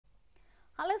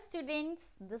Hello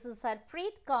students, this is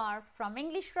Harpreet Kaur from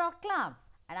English Rock Club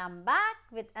and I am back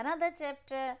with another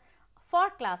chapter for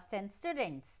class 10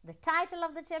 students. The title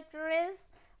of the chapter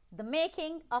is The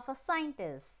Making of a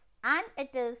Scientist and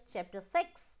it is chapter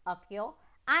 6 of your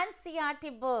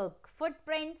Ncert book,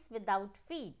 Footprints Without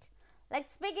Feet.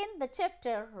 Let's begin the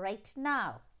chapter right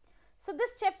now. So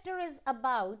this chapter is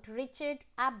about Richard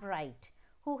Albright,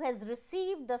 who has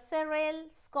received the Cyril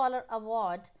Scholar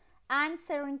Award and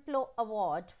Cerinplo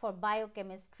Award for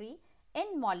Biochemistry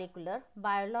in Molecular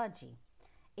Biology.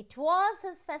 It was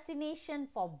his fascination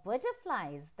for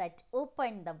butterflies that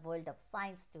opened the world of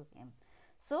science to him.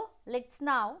 So let's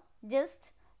now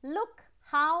just look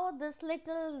how this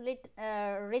little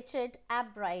Richard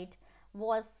Albright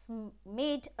was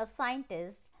made a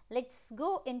scientist. Let's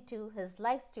go into his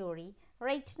life story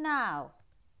right now.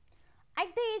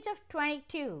 At the age of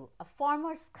 22, a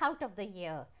former Scout of the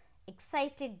Year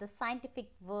excited the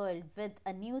scientific world with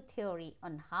a new theory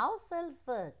on how cells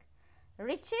work.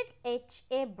 Richard H.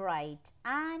 Albright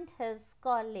and his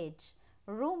college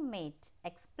roommate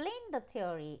explained the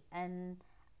theory in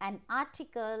an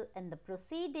article in the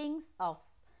Proceedings of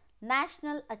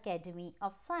National Academy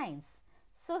of Science.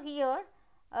 So here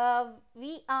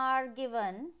we are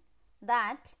given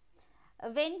that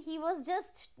when he was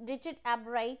Richard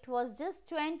Albright was just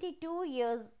 22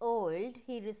 years old,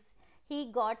 he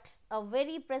got a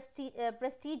very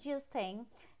prestigious thing.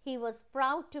 He was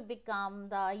proud to become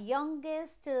the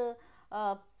youngest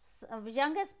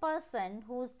person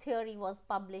whose theory was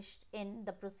published in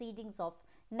the Proceedings of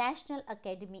National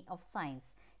Academy of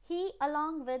Science. He,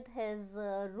 along with his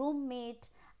roommate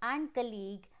and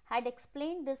colleague, had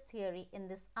explained this theory in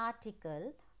this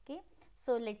article. Okay,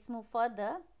 so let's move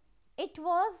further. It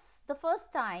was the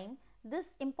first time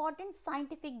this important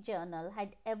scientific journal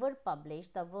had ever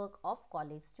published the work of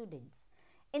college students.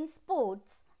 In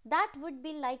sports, that would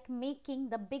be like making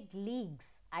the big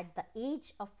leagues at the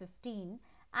age of 15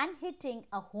 and hitting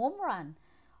a home run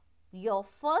your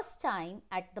first time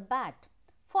at the bat.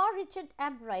 For Richard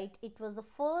Albright, it was the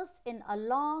first in a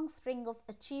long string of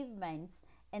achievements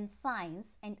in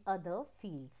science and other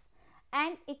fields.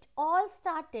 And it all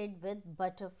started with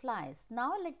butterflies.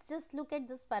 Now let's just look at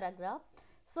this paragraph.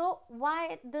 So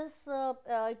why this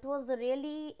it was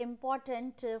really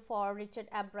important for Richard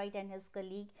Albright and his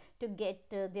colleague to get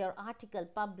their article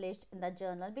published in the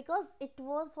journal, because it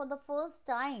was for the first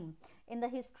time in the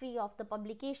history of the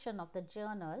publication of the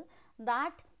journal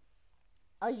that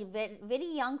a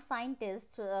very young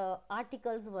scientist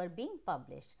articles were being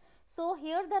published. So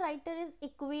here the writer is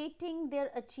equating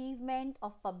their achievement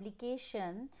of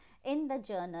publication in the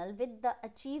journal with the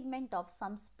achievement of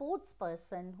some sports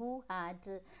person who had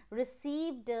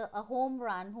received a home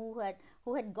run, who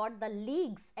had got the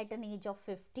leagues at an age of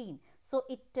 15. So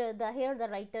here the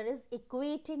writer is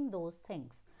equating those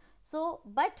things. So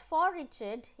but for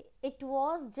Richard, it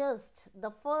was just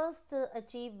the first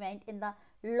achievement in the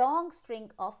long string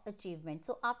of achievement.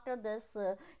 So after this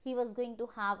he was going to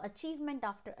have achievement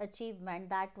after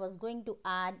achievement that was going to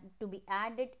be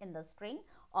added in the string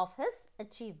of his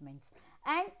achievements,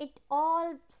 and it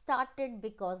all started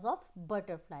because of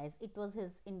butterflies. It was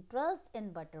his interest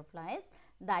in butterflies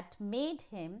that made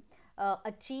him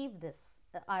achieve this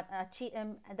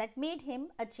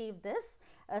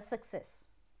success.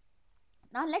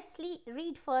 Now let's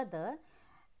read further.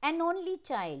 An only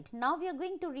child. Now we are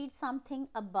going to read something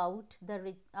about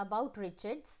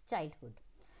Richard's childhood.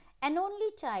 An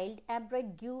only child,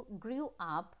 Albright grew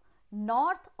up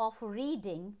north of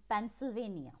Reading,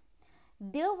 Pennsylvania.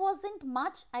 There wasn't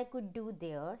much I could do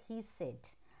there, he said.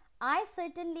 I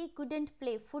certainly couldn't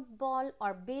play football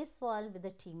or baseball with a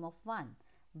team of one,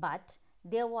 but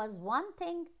there was one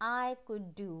thing I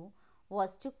could do,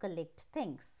 was to collect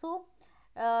things. So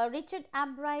Richard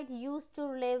Albright used to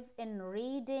live in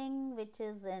Reading, which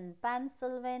is in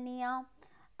Pennsylvania,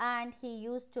 and he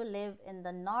used to live in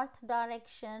the north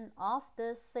direction of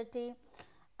this city,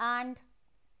 and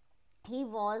he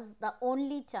was the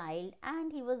only child,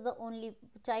 and he was the only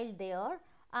child there,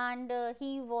 and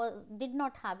he did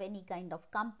not have any kind of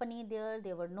company there.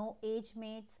 There were no age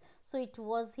mates, so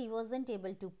he wasn't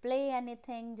able to play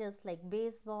anything just like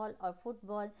baseball or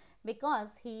football,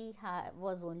 because he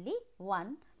was only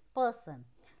one person.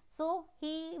 So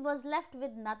he was left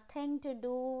with nothing to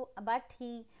do, but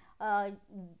he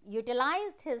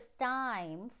utilized his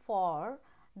time for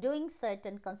doing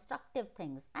certain constructive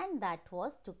things, and that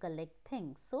was to collect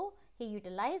things. So he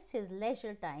utilized his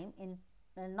leisure time in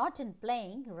not in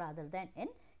playing, rather than in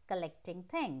collecting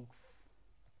things.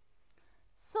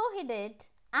 So he did,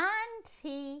 and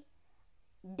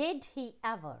did he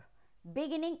ever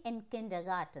beginning in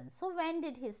kindergarten. So when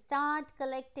did he start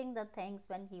collecting the things?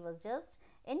 When he was just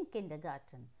in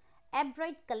kindergarten.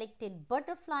 Albright collected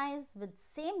butterflies with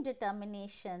same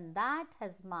determination that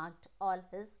has marked all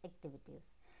his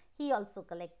activities. He also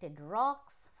collected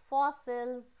rocks,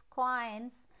 fossils,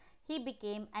 coins. He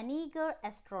became an eager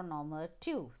astronomer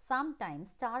too,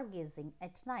 sometimes stargazing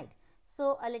at night.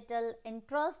 So a little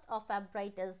interest of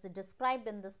Albright is described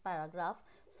in this paragraph.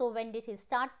 So when did he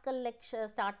start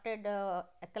started a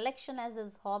collection as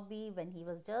his hobby? When he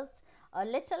was just a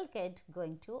little kid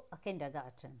going to a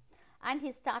kindergarten. And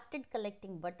he started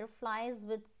collecting butterflies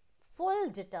with full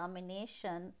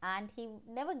determination, and he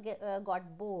never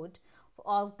got bored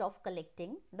out of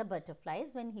collecting the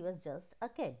butterflies when he was just a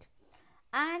kid.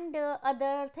 And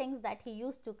other things that he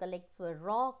used to collect were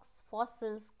rocks,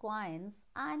 fossils, coins,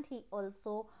 and he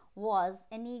also was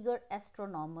an eager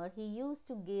astronomer. He used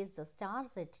to gaze the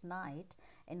stars at night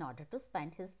in order to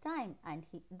spend his time, and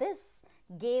this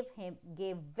gave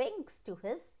wings to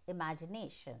his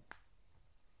imagination.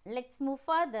 Let's move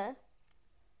further.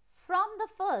 From the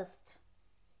first,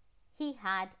 he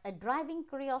had a driving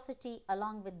curiosity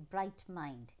along with bright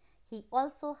mind. He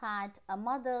also had a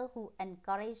mother who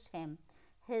encouraged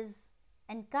his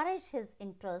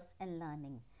interest in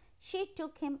learning. She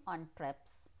took him on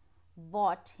trips,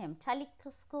 bought him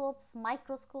telescopes,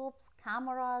 microscopes,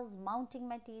 cameras, mounting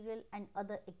material and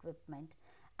other equipment,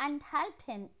 and helped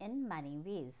him in many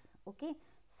ways. Okay,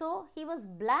 so he was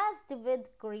blessed with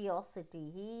curiosity.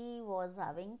 He was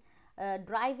having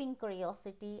driving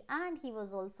curiosity, and he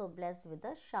was also blessed with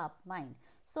a sharp mind.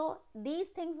 So these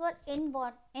things were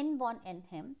inborn in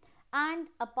him. And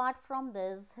apart from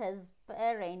this, his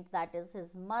parent, that is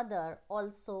his mother,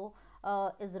 also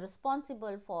is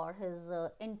responsible for his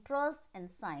interest in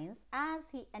science, as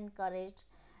he encouraged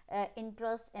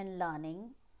interest in learning.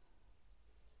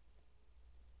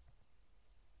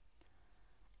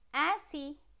 As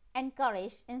he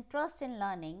encouraged interest in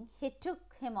learning, he took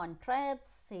him on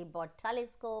trips, he bought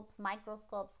telescopes,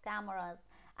 microscopes, cameras,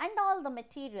 and all the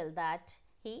material that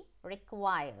he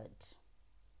required.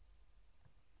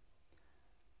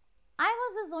 I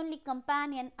was his only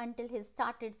companion until he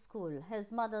started school,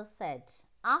 his mother said.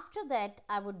 After that,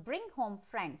 I would bring home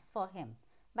friends for him,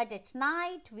 but at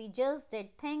night we just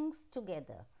did things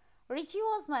together. Richie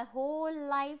was my whole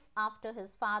life after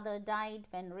his father died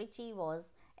when Richie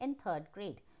was in 3rd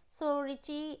grade. So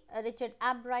Richard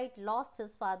Albright lost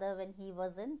his father when he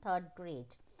was in 3rd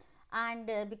grade,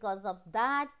 and because of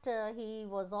that he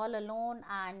was all alone,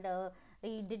 and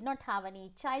he did not have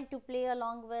any child to play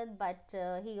along with, but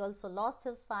he also lost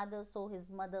his father, so his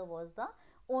mother was the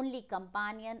only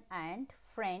companion and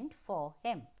friend for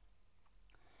him.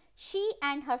 She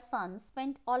and her son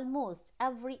spent almost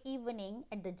every evening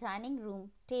at the dining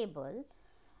room table.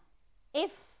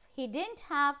 If he didn't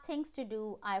have things to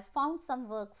do, I found some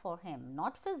work for him,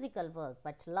 not physical work,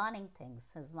 but learning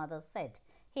things, his mother said.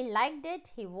 He liked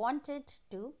it, he wanted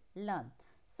to learn.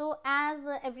 So as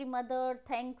every mother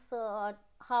thinks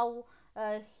how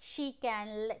she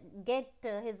can get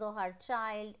his or her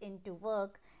child into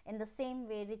work, in the same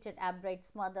way Richard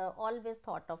Albright's mother always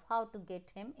thought of how to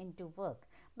get him into work.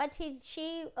 But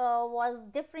she was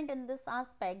different in this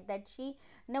aspect, that she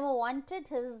never wanted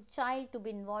his child to be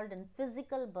involved in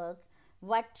physical work.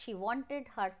 What she wanted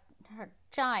her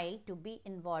child to be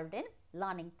involved in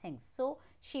learning things. So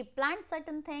she planned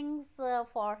certain things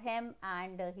for him,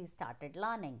 and he started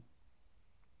learning.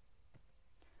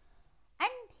 And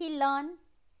he learned,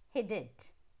 he did.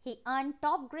 He earned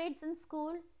top grades in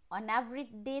school. On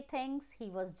everyday things, he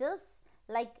was just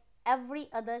like every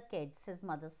other kid, his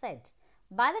mother said.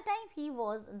 By the time he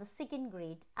was in the 2nd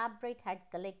grade, Albright had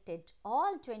collected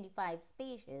all 25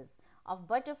 species of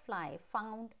butterfly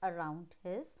found around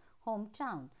his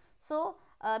hometown. So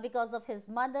because of his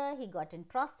mother, he got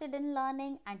interested in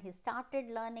learning, and he started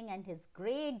learning, and his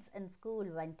grades in school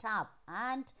went up,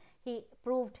 and he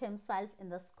proved himself in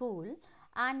the school.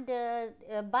 And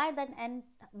by that end,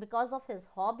 because of his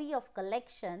hobby of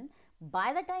collection,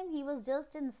 by the time he was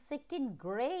just in 2nd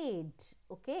grade,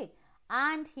 okay,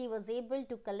 and he was able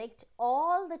to collect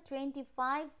all the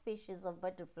 25 species of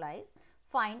butterflies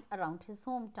found around his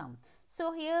hometown.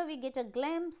 So here we get a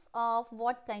glimpse of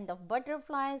what kind of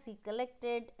butterflies he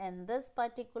collected in this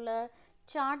particular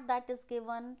chart that is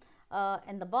given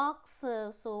in the box.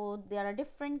 So there are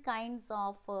different kinds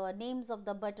of names of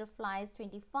the butterflies.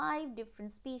 25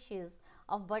 different species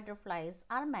of butterflies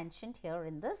are mentioned here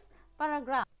in this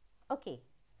paragraph. Okay,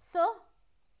 so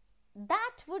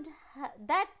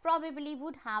that probably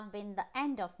would have been the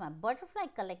end of my butterfly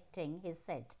collecting, he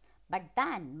said. But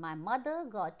then my mother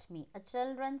got me a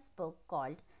children's book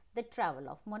called The Travel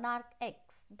of Monarch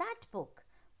X. That book,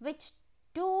 which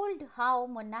told how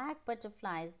monarch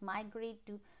butterflies migrate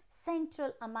to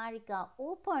Central America,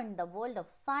 opened the world of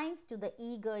science to the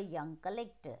eager young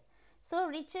collector. So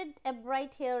Richard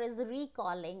Ebright here is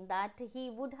recalling that he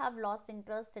would have lost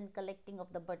interest in collecting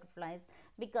of the butterflies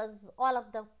because all of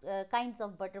the kinds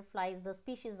of butterflies, the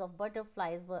species of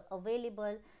butterflies were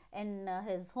available in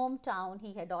his hometown.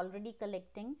 He had already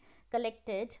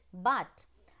collected, but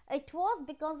it was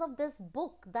because of this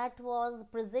book that was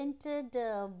presented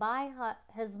by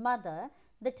his mother.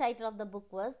 The title of the book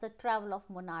was The Travel of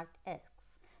Monarch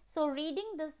X. So reading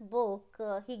this book,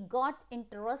 he got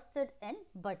interested in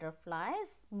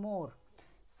butterflies more.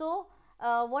 So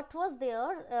what was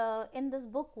there in this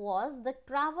book was the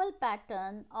travel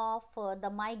pattern of the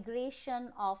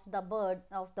migration of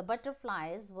the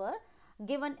butterflies were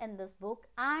given in this book,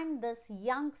 and this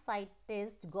young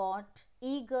scientist got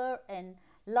eager in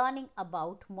learning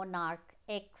about Monarch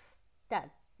X,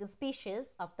 the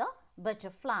species of the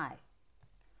butterfly.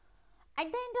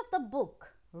 At the end of the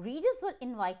book, readers were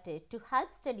invited to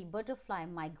help study butterfly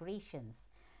migrations.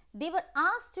 They were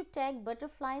asked to tag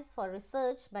butterflies for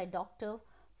research by Dr.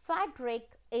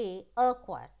 Frederick A.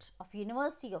 Urquhart of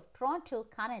University of Toronto,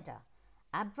 Canada.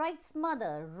 Ebright's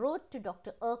mother wrote to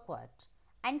Dr. Urquhart,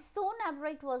 and soon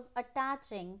Ebright was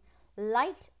attaching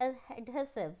light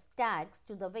adhesive tags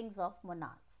to the wings of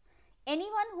monarchs.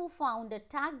 Anyone who found a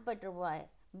tagged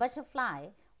butterfly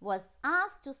was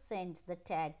asked to send the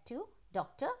tag to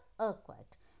Dr.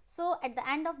 Urquhart. So at the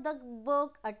end of the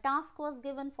book, a task was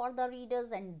given for the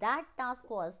readers, and that task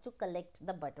was to collect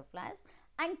the butterflies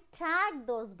and tag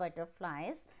those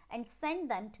butterflies and send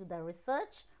them to the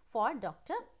research for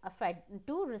Dr.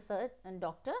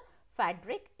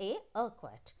 Frederick A.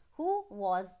 Urquhart, who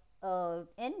was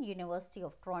in University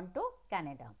of Toronto,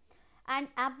 Canada. And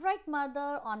Ebright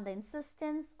mother, on the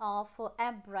insistence of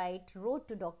Ebright, wrote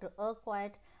to Dr.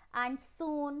 Urquhart, and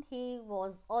soon he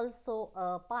was also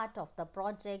a part of the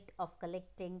project of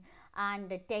collecting and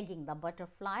tagging the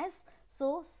butterflies.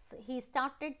 So he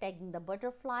started tagging the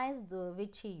butterflies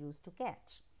which he used to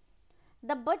catch.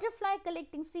 The butterfly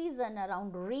collecting season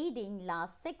around reading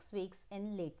lasts 6 weeks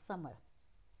in late summer.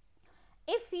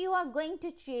 If you are going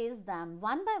to chase them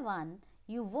one by one,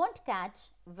 you won't catch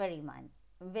very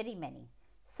many.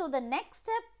 So the next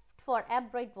step for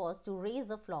Ebright was to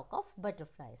raise a flock of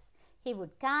butterflies. He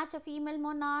would catch a female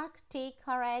monarch, take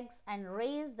her eggs and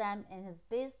raise them in his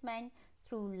basement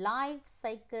through life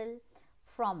cycle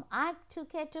from egg to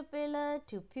caterpillar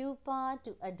to pupa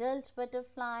to adult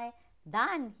butterfly.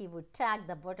 Then he would tag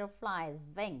the butterfly's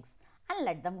wings and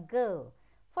let them go.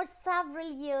 For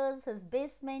several years, his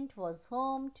basement was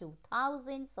home to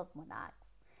thousands of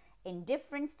monarchs in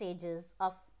different stages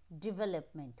of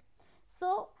development.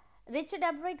 So Richard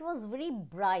Ebright was very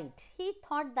bright. He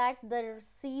thought that the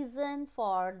season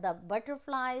for the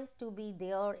butterflies to be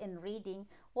there in reading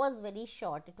was very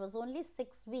short. It was only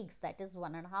 6 weeks, that is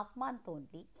 1.5 months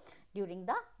only during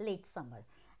the late summer.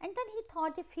 And then he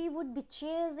thought if he would be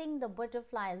chasing the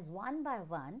butterflies one by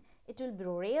one, it will be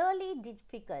really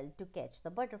difficult to catch the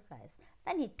butterflies.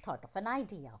 Then he thought of an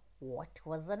idea. What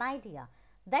was an idea?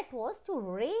 That was to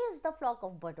raise the flock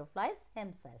of butterflies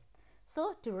himself.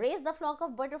 So to raise the flock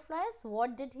of butterflies,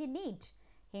 what did he need?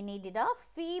 He needed a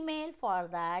female for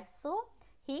that. So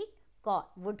he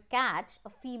would catch a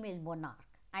female monarch,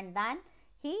 and then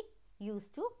he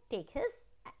used to take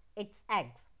its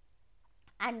eggs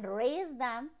and raise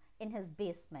them in his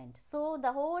basement. So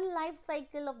the whole life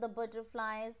cycle of the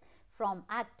butterflies, from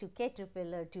egg to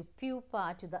caterpillar to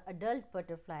pupa to the adult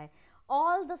butterfly,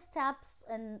 all the steps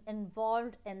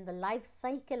involved in the life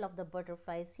cycle of the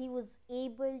butterflies, he was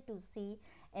able to see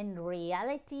in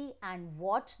reality and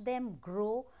watch them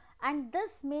grow, and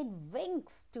this made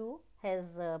wings to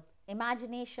his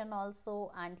imagination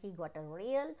also, and he got a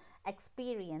real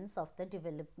experience of the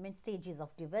development stages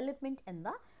of development in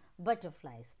the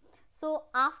butterflies. So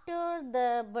after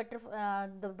the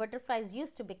butterflies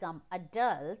used to become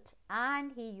adult,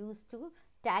 and he used to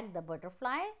tag the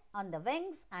butterfly on the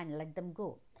wings and let them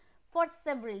go. For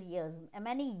several years,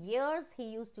 many years, he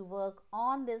used to work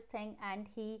on this thing, and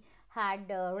he had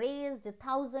raised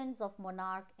thousands of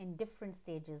monarchs in different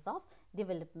stages of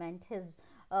development. His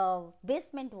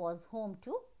basement was home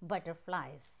to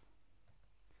butterflies.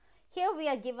 Here we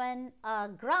are given a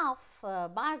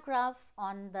bar graph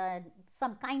on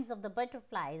some kinds of the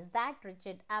butterflies that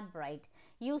Richard Ebright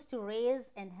used to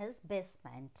raise in his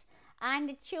basement.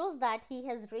 And it shows that he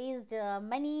has raised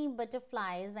many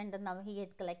butterflies, and he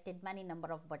had collected many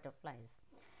number of butterflies.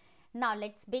 Now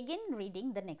let's begin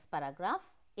reading the next paragraph.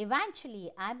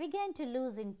 Eventually, I began to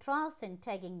lose interest in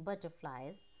tagging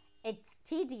butterflies. It's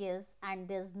tedious and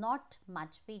there's not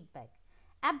much feedback.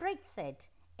 Abright said,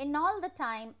 in all the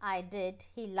time I did,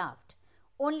 he laughed.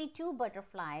 Only 2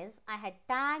 butterflies I had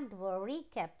tagged were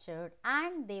recaptured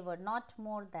and they were not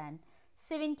more than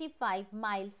 75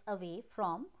 miles away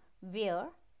from where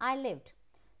I lived.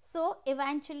 So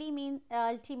eventually,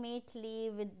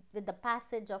 ultimately, with the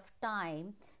passage of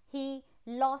time, he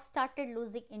started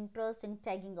losing interest in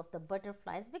tagging of the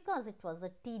butterflies because it was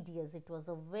a tedious, it was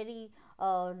a very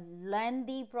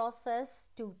lengthy process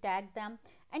to tag them,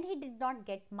 and he did not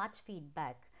get much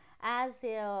feedback, as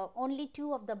only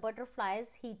 2 of the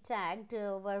butterflies he tagged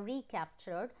were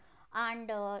recaptured,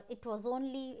 and it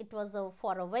was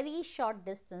for a very short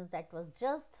distance, that was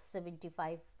just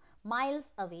 75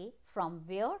 miles away from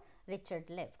where Richard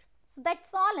lived. So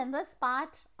that's all in this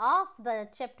part of the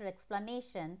chapter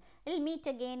explanation. We'll meet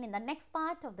again in the next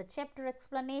part of the chapter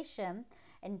explanation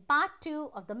in part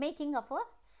 2 of the making of a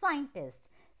scientist.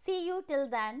 See you till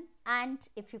then, and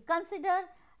if you consider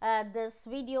this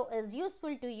video is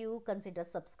useful to you, consider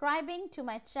subscribing to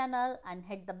my channel and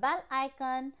hit the bell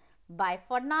icon. Bye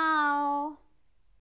for now.